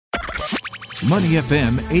Money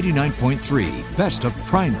FM 89.3, best of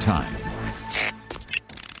prime time.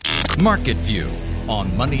 Market View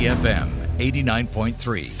on Money FM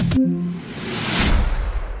 89.3.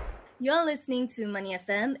 You're listening to Money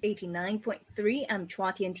FM 89.3. I'm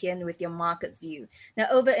Chua Tian Tian with your market view. Now,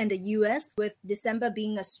 over in the US, with December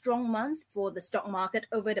being a strong month for the stock market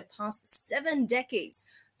over the past 7 decades,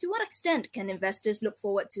 to what extent can investors look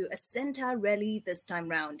forward to a Senta rally this time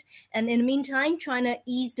round? And in the meantime, China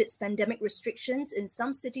eased its pandemic restrictions in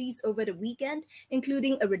some cities over the weekend,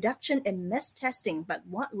 including a reduction in mass testing. But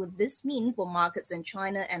what would this mean for markets in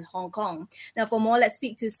China and Hong Kong? Now, for more, let's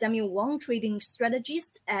speak to Samuel Wong, trading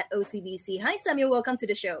strategist at OCBC. Hi, Samuel. Welcome to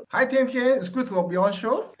the show. Hi, Tian Tian. It's good to be on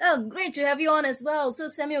show. Oh, great to have you on as well. So,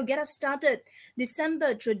 Samuel, get us started.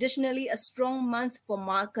 December, traditionally a strong month for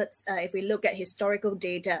markets if we look at historical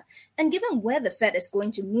data. And given where the Fed is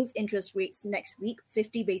going to move interest rates next week,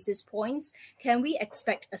 50 basis points, can we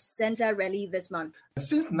expect a Senta rally this month?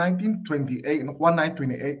 Since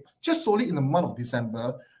 1928, just solely in the month of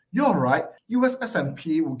December, you're right, US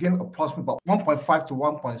S&P will gain approximately about 1.5 to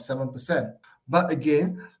 1.7%. But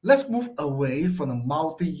again, let's move away from the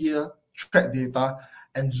multi-year track data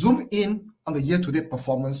and zoom in on the year-to-date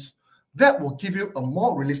performance. That will give you a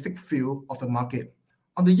more realistic feel of the market.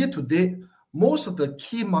 On the year-to-date, most of the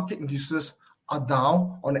key market indices are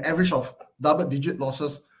down on an average of double-digit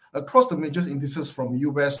losses across the major indices from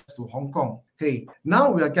US to Hong Kong. Hey,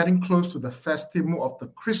 now we are getting close to the festive mood of the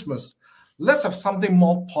Christmas. Let's have something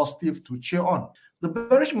more positive to cheer on. The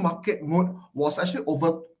bearish market mood was actually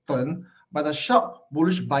overturned by the sharp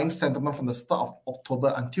bullish buying sentiment from the start of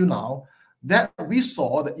October until now, that we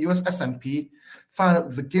saw the US S&P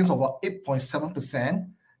 500 with gains of about 8.7%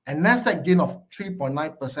 and Nasdaq gain of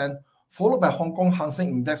 3.9%, followed by Hong Kong Hang Seng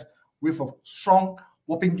Index with a strong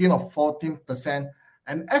whopping gain of 14%,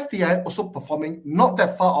 and STI also performing not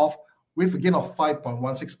that far off with a gain of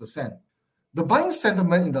 5.16%. The buying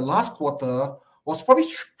sentiment in the last quarter was probably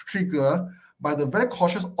triggered by the very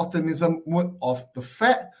cautious optimism mood of the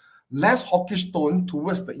Fed, less hawkish tone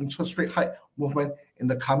towards the interest rate hike movement in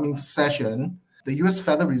the coming session. The US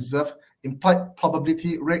Federal Reserve implied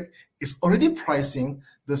probability rate is already pricing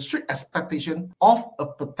the strict expectation of a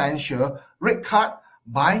potential rate cut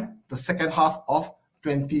by the second half of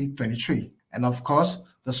 2023. And of course,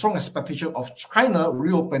 the strong expectation of China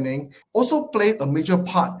reopening also played a major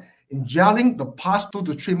part in gelling the past 2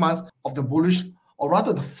 to 3 months of the bullish, or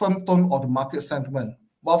rather the firm tone of the market sentiment.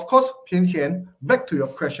 But of course, Tian Tian, back to your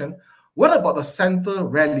question, what about the Senta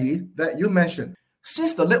rally that you mentioned?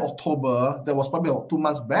 Since the late October, that was probably about 2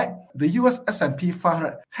 months back, the US S&P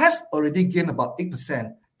 500 has already gained about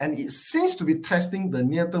 8%, and it seems to be testing the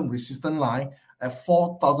near-term resistance line at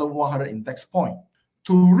 4,100 index point.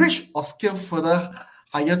 To reach or scale further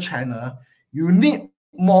higher China, you need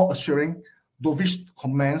more assuring dovish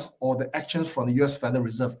comments or the actions from the US Federal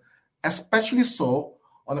Reserve, especially so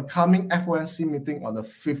on the coming FOMC meeting on the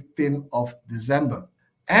 15th of December.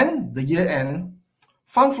 And the year-end,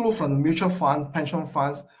 fund flow from the mutual fund, pension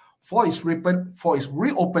funds for its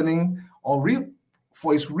reopening or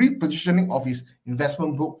for its repositioning of its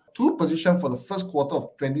investment book to position for the first quarter of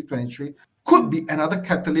 2023 could be another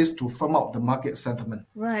catalyst to firm up the market sentiment.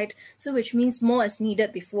 Right. So which means more is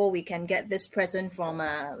needed before we can get this present from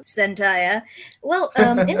Senta, yeah? Well,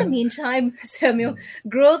 in the meantime, Samuel,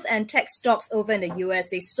 growth and tech stocks over in the US,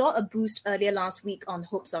 they saw a boost earlier last week on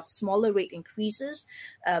hopes of smaller rate increases.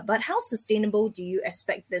 But how sustainable do you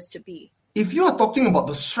expect this to be? If you are talking about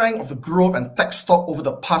the strength of the growth and tech stock over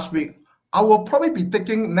the past week, I will probably be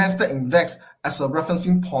taking Nasdaq index as a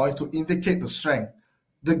referencing point to indicate the strength.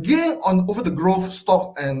 The gain over the growth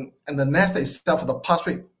stock and the Nasdaq itself for the past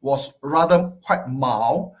week was rather quite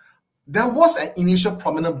mild. There was an initial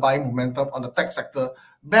prominent buying momentum on the tech sector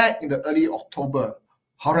back in the early October.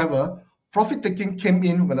 However, profit taking came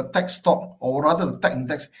in when the tech stock, or rather the tech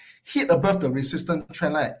index, hit above the resistance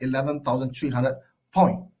trend line at 11,300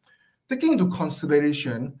 points. Taking into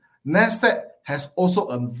consideration, Nasdaq has also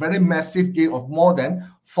a very massive gain of more than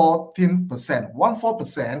 14%,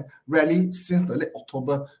 14% rally since the late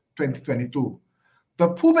October 2022. The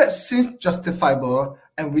pullback seems justifiable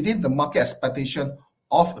and within the market expectation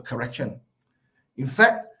of a correction. In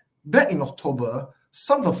fact, back in October,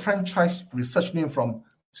 some of the franchise research name from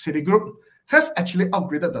Citigroup has actually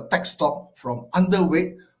upgraded the tech stock from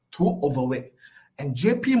underweight to overweight. And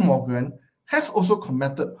JP Morgan has also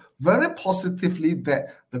commented very positively that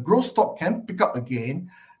the growth stock can pick up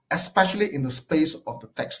again, especially in the space of the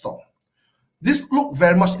tech stock. This looked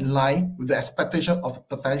very much in line with the expectation of a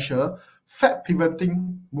potential Fed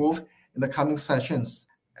pivoting move in the coming sessions.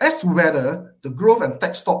 As to whether the growth and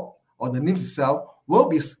tech stock or the NIM itself will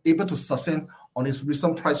be able to sustain on its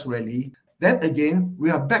recent price rally, then again, we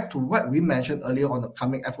are back to what we mentioned earlier on the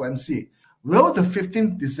coming FOMC. Will the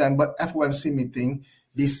 15th December FOMC meeting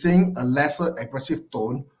be seeing a lesser aggressive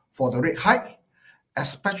tone for the rate hike,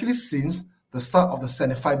 especially since the start of the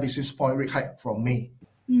 75 basis point rate hike from May?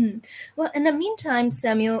 Well, in the meantime,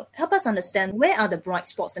 Samuel, help us understand where are the bright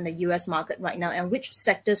spots in the US market right now and which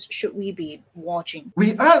sectors should we be watching?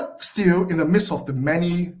 We are still in the midst of the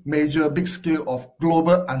many major big scale of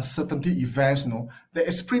global uncertainty events that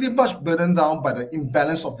is pretty much burdened down by the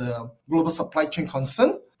imbalance of the global supply chain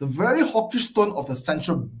concern, the very hawkish tone of the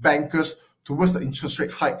central bankers towards the interest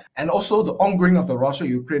rate hike, and also the ongoing of the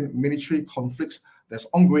Russia-Ukraine military conflicts that's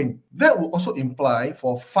ongoing. That will also imply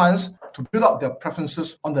for funds to build up their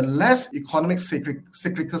preferences on the less economic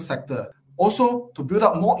cyclical sector. Also, to build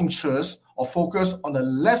up more interest or focus on the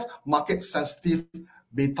less market-sensitive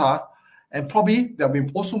beta, and probably there will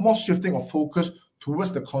be also more shifting of focus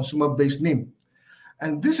towards the consumer-based name.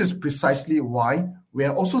 And this is precisely why we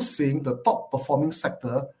are also seeing the top-performing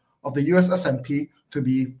sector of the US S&P to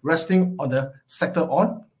be resting on the sector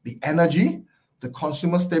on the energy, the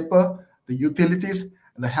consumer staple, the utilities,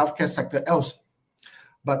 and the healthcare sector else.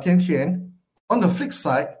 But Tian, on the flip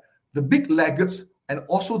side, the big laggards and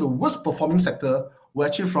also the worst performing sector were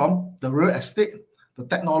actually from the real estate, the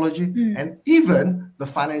technology, and even the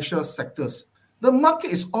financial sectors. The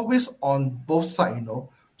market is always on both sides,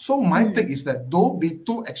 So my take is that don't be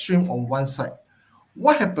too extreme on one side.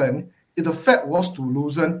 What happened if the Fed was to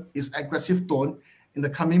loosen its aggressive tone in the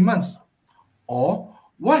coming months? Or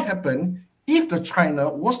what happened if the China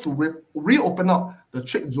was to reopen up the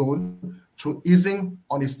trade zone through easing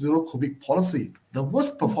on its zero COVID policy? The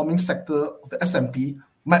worst performing sector of the S&P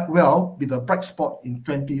might well be the bright spot in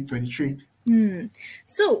 2023.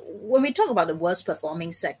 So when we talk about the worst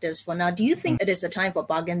performing sectors for now, do you think it is a time for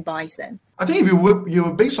bargain buys then? I think if you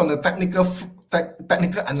were based on the technical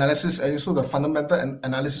analysis and also the fundamental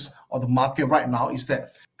analysis of the market right now, is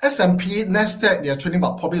that S&P, Nasdaq, they are trading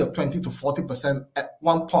about probably a 20 to 40% at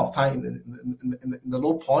one point of time in the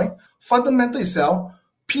low point. Fundamental itself,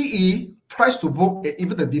 PE, price to book, and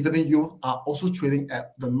even the dividend yield are also trading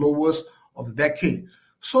at the lowest of the decade.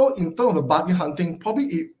 So in terms of the bargain hunting, probably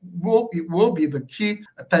it will be the key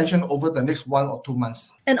attention over the next 1 or 2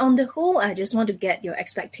 months. And on the whole, I just want to get your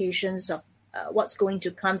expectations of what's going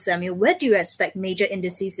to come, Samuel. Where do you expect major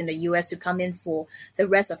indices in the US to come in for the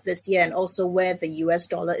rest of this year, and also where the US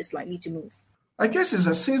dollar is likely to move? I guess it's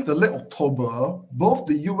that since the late October, both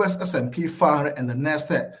the US S&P 500 and the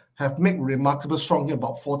Nasdaq have made remarkable strong gain,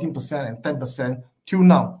 about 14% and 10% till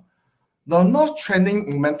now. The North trending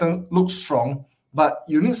momentum looks strong, but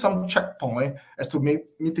you need some checkpoint as to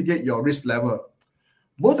mitigate your risk level.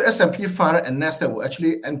 Both the S&P 500 and Nasdaq were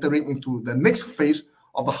actually entering into the next phase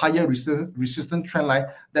of the higher resistant trend line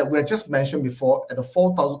that we had just mentioned before at the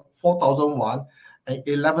 4,001 and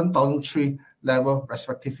 11,003 level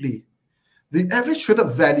respectively. The average traded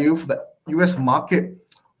value for the US market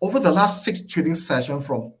over the last 6 trading sessions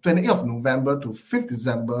from 28th of November to 5th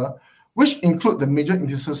December, which include the major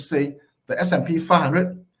indices, say the S&P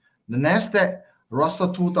 500, the Nasdaq,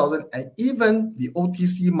 Russell 2000, and even the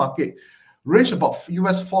OTC market, range about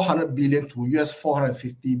US 400 billion to US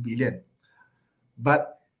 450 billion.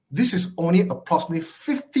 But this is only approximately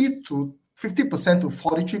 50% to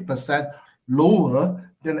 43%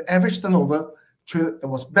 lower than the average turnover that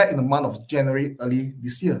was back in the month of January early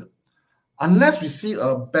this year. Unless we see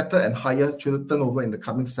a better and higher traded turnover in the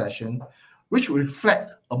coming session, which will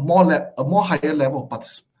reflect a more higher level of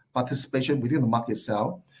participation within the market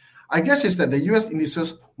itself, I guess is that the US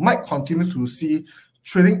indices might continue to see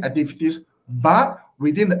trading activities, but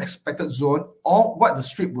within the expected zone, or what the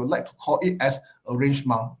street would like to call it as a range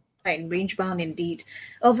bound. Right, range bound indeed.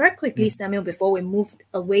 Very quickly, Samuel, before we move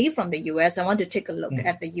away from the US, I want to take a look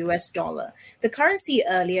at the US dollar. The currency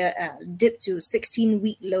earlier dipped to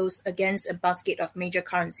 16-week lows against a basket of major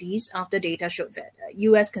currencies after data showed that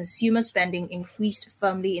US consumer spending increased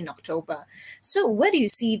firmly in October. So where do you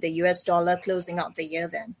see the US dollar closing out the year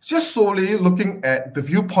then? Just solely looking at the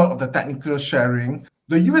viewpoint of the technical sharing,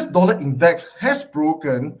 the US dollar index has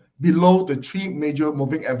broken below the 3 major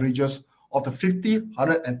moving averages of the 50,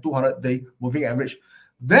 100, and 200-day moving average.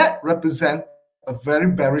 That represents a very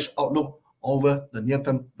bearish outlook over the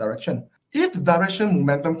near-term direction. If the direction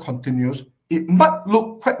momentum continues, it might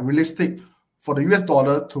look quite realistic for the US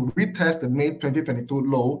dollar to retest the May 2022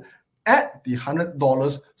 low at the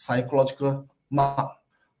 $100 psychological mark.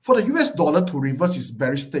 For the US dollar to reverse its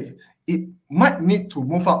bearish state, it might need to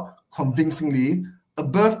move up convincingly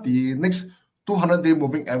above the next 200-day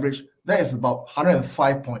moving average. That is about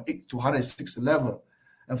 105.8 to 106 level.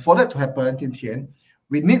 And for that to happen,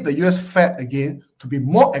 we need the US Fed again to be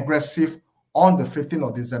more aggressive on the 15th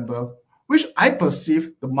of December, which I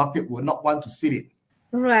perceive the market will not want to see it.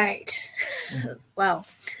 Right. Wow.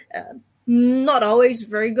 Not always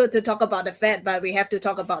very good to talk about the Fed, but we have to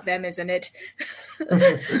talk about them, isn't it?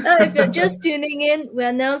 If you're just tuning in,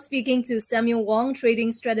 we're now speaking to Samuel Wong,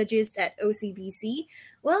 trading strategist at OCBC.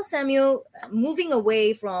 Well, Samuel, moving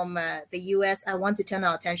away from the US, I want to turn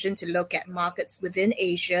our attention to look at markets within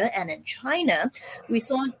Asia and in China. We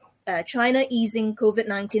saw China easing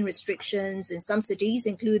COVID-19 restrictions in some cities,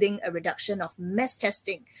 including a reduction of mass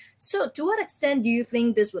testing. So to what extent do you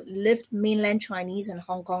think this would lift mainland Chinese and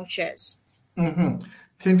Hong Kong shares?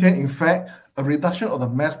 In fact, a reduction of the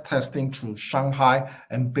mass testing through Shanghai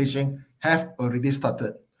and Beijing have already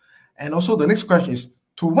started. And also the next question is,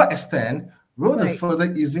 to what extent will the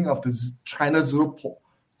further easing of the China zero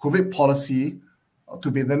COVID policy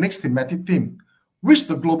to be the next thematic theme, which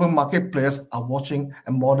the global market players are watching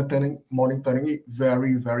and monitoring it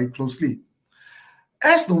very, very closely.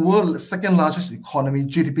 As the world's second largest economy,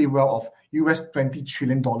 GDP well of US $20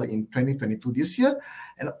 trillion in 2022 this year,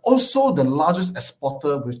 and also the largest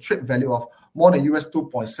exporter with trade value of more than US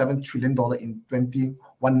 $2.7 trillion in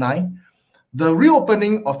 2019, the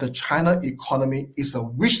reopening of the China economy is a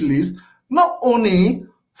wish list not only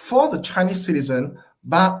for the Chinese citizen,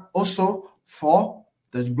 but also for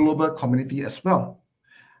the global community as well.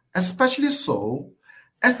 Especially so,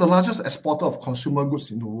 as the largest exporter of consumer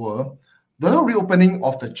goods in the world, the reopening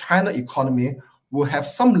of the China economy will have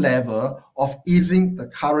some level of easing the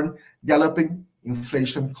current galloping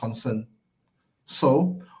inflation concern.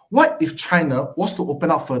 So, what if China was to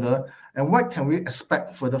open up further, and what can we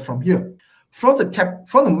expect further from here? From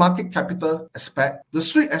the market capital aspect, the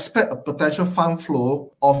street expect a potential fund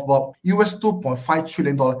flow of about US $2.5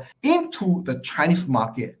 trillion into the Chinese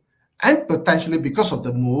market. And potentially because of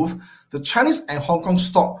the move, the Chinese and Hong Kong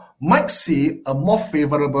stock might see a more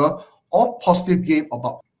favorable or positive gain of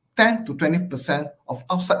about 10 to 20% of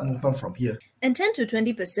upside movement from here. And 10 to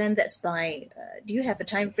 20%, that's by, do you have a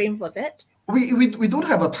time frame for that? We don't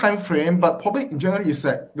have a time frame, but probably in general, is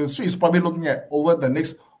that the street is probably looking at over the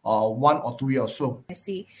next 1 or 2 years or so. I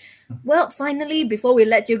see. Well, finally, before we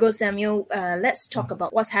let you go, Samuel, let's talk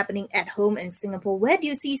about what's happening at home in Singapore. Where do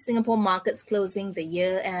you see Singapore markets closing the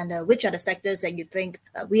year, and which are the sectors that you think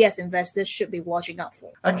we as investors should be watching out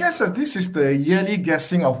for? I guess this is the yearly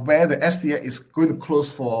guessing of where the STI is going to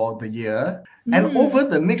close for the year. And over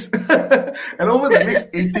the next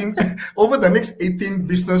 18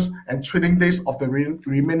 business and trading days of the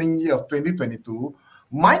remaining year of 2022,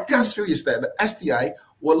 my guess is that the STI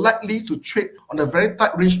will likely to trade on a very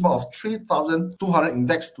tight range of 3,200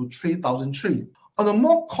 index to 3,003. On a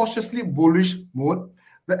more cautiously bullish mode,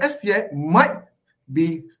 the STI might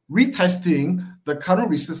be retesting the current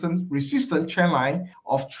resistance trend line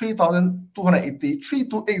of 3,280,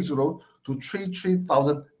 3,280 to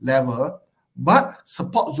 3,000 level, but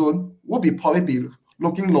support zone will probably be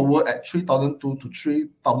looking lower at 3,002 to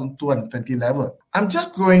 3,220 level. I'm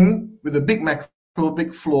just going with the big macro,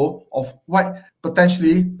 big flow of what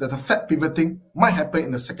potentially that the Fed pivoting might happen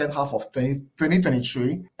in the second half of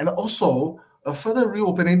 2023, and also a further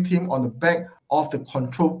reopening theme on the back of the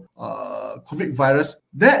controlled COVID virus,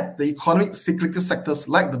 that the economic cyclical sectors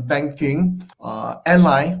like the banking,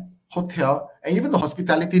 airline, hotel, and even the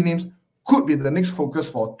hospitality names could be the next focus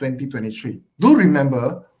for 2023. Do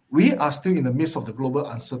remember, we are still in the midst of the global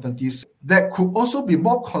uncertainties that could also be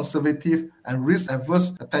more conservative and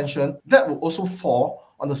risk-averse attention that will also fall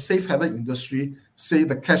on the safe haven industry, say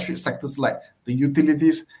the cash-rich sectors like the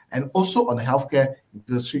utilities, and also on the healthcare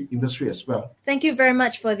industry as well. Thank you very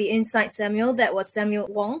much for the insight, Samuel. That was Samuel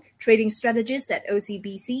Wong, trading strategist at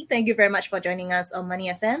OCBC. Thank you very much for joining us on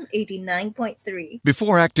Money FM 89.3.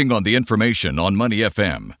 Before acting on the information on Money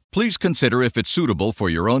FM, please consider if it's suitable for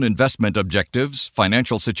your own investment objectives,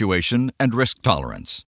 financial situation, and risk tolerance.